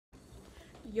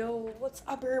Yo, what's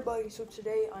up everybody? So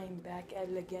today I am back at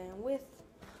it again with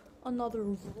another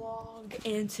vlog,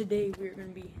 and today we're gonna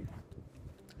be,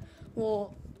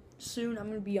 soon I'm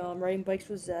gonna be riding bikes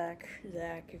with Zach.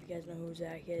 Zach, if you guys know who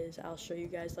Zach is, I'll show you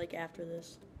guys like after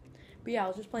this. But yeah, I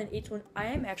was just playing H1. I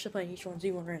am actually playing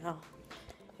H1Z1 right now,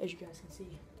 as you guys can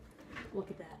see.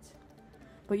 Look at that.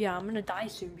 But yeah, I'm gonna die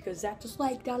soon because Zach just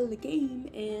lagged out of the game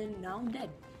and now I'm dead.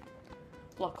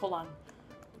 Look, hold on.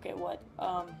 Okay, what?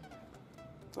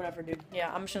 Whatever, dude.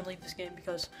 Yeah, I'm just gonna leave this game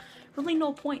because really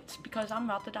no point because I'm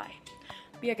about to die.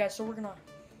 But yeah, guys, so we're gonna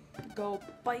go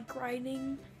bike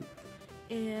riding,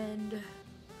 and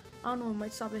I don't know, I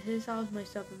might stop at his house, might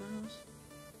stop at my house,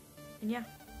 and yeah,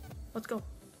 let's go.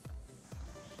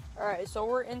 All right, so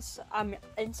we're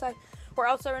inside. We're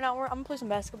outside right now. I'm gonna play some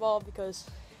basketball because,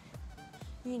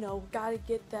 you know, gotta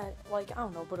get that, like, I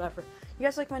don't know, whatever. You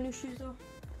guys like my new shoes though?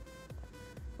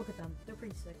 Look at them. They're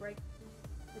pretty sick, right?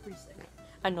 They're pretty sick.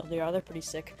 I know they are. They're pretty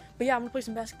sick. But yeah, I'm gonna play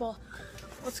some basketball.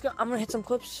 Let's go. I'm gonna hit some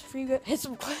clips for you guys. Hit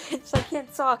some clips. I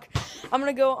can't talk. I'm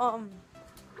gonna go.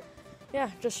 Yeah,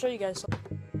 just show you guys.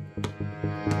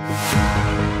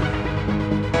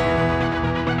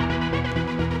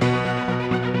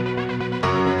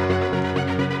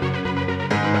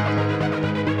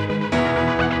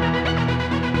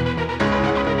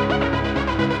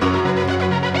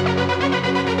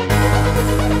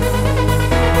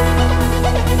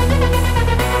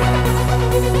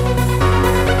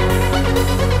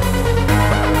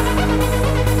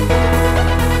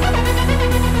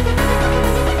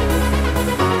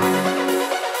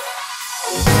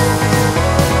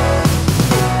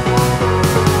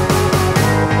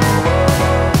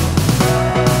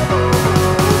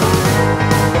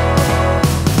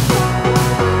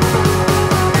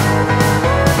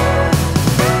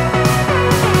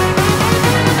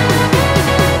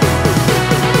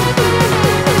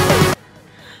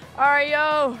 Alright,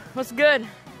 yo, what's good?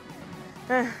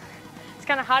 It's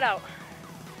kind of hot out.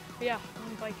 But yeah, on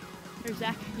the bike. There's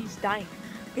Zach, he's dying.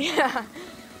 But yeah,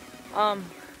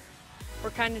 we're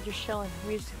kind of just chilling.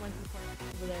 We just went to the park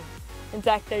over there. And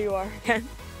Zach, there you are again.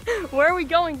 Where are we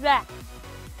going, Zach?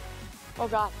 Oh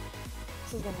God,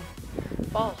 this is gonna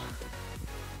fall.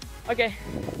 Okay,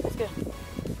 let's go.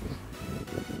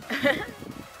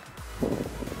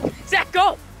 Zach,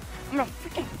 go! I'm gonna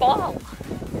freaking fall.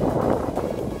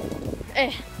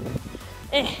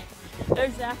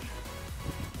 There's Zach.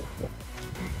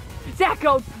 Zach,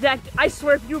 go! Zach, I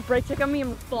swear if you do a brake check on me, I'm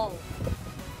gonna fall.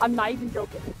 I'm not even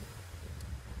joking.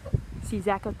 See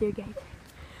Zach up there, guys?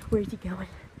 Where's he going?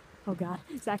 Oh God.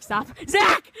 Zach, stop.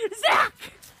 Zach! Zach!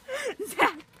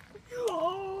 Zach!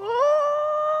 Oh!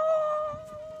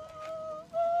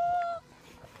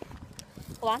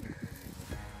 Hold on.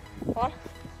 Hold on.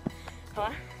 Hold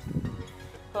on.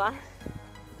 Hold on.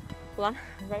 Hold on.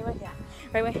 Right way? Yeah.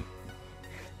 Right way.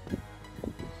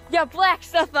 Yeah, black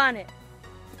stuff on it.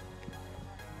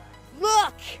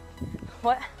 Look!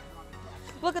 What?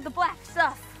 Look at the black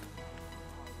stuff.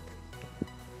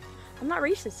 I'm not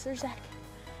racist. There's Zach.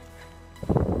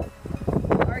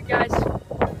 Alright, guys.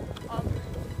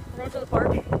 We're going to the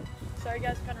park. Sorry,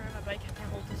 guys. I'm kind of around my bike. I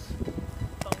can't hold this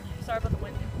phone. Sorry about the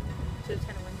wind. So it's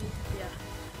kind of windy. Yeah.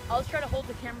 I'll just try to hold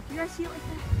the camera. Can you guys see it like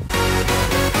that?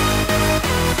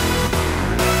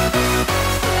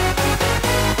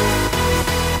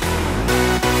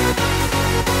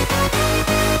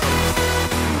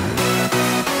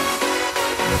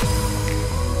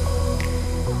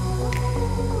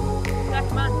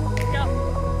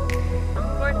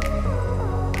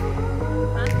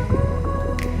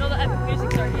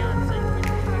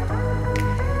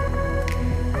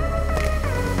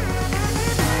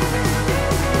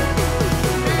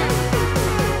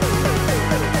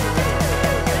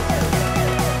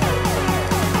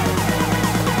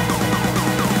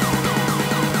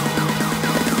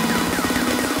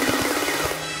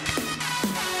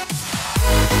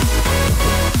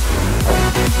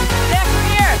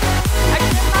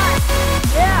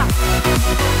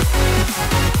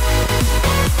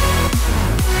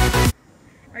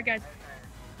 Alright guys,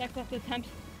 Zach left to attempt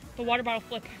the water bottle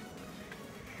flip.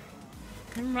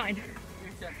 Never mind. You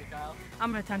attempt it, Kyle.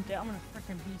 I'm gonna attempt it. I'm gonna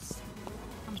freaking beast.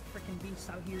 I'm a freaking beast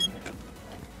out here.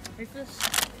 Ready for this?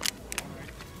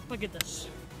 Look at this.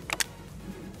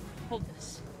 Hold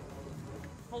this.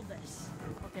 Hold this.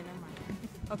 Okay, never mind.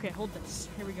 Okay, hold this.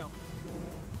 Here we go.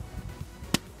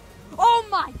 Oh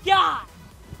my God!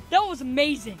 That was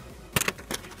amazing.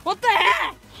 What the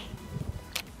heck?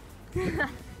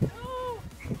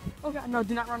 Oh God, no,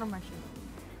 do not run on my shoe.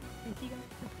 Hey, see, guys?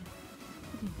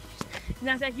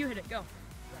 Now, Zach, you hit it. Go.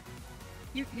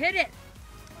 You hit it.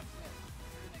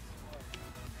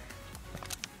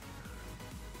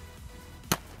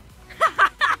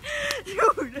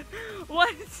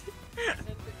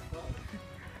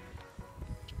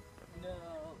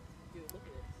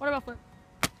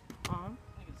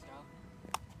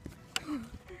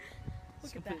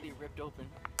 Look It's at that. completely ripped open.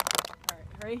 Alright,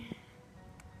 ready?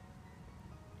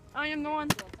 I am the one.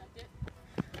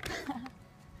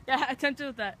 Yeah, attempt it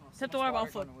with that. Attempt the water bottle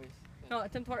flip. No,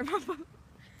 attempt the water bottle flip.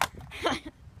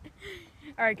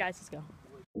 Alright guys, let's go.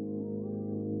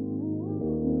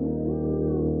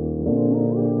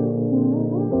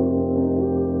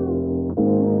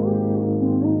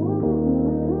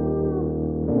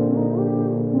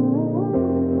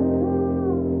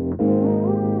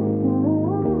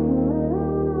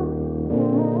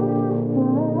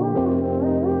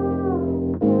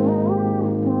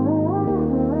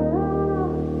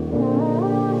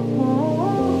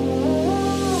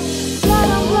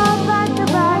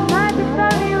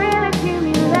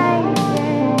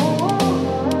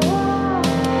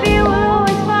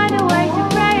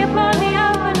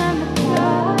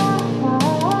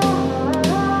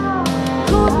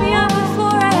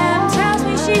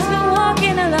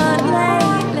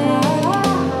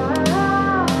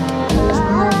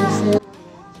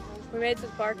 We made it to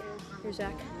the park. Here's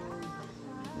Zach.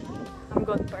 I'm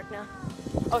going to the park now.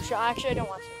 Oh shit, actually I don't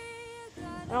want to.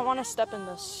 I don't want to step in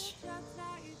this. You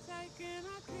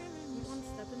want to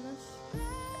step in this?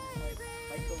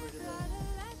 I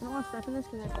don't want to step in this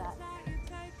because there's that.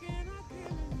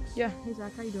 Yeah, hey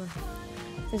Zach, how you doing?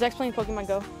 Is Zach playing Pokemon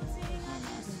Go?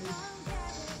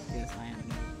 Yes, I am.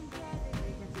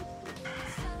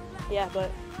 Yeah, but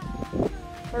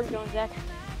where are we going, Zach?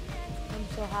 I'm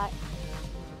so hot.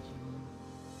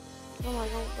 Oh my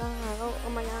god, oh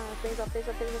my god, face up, face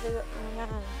up, face up, face up, oh my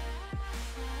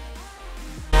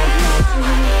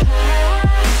god.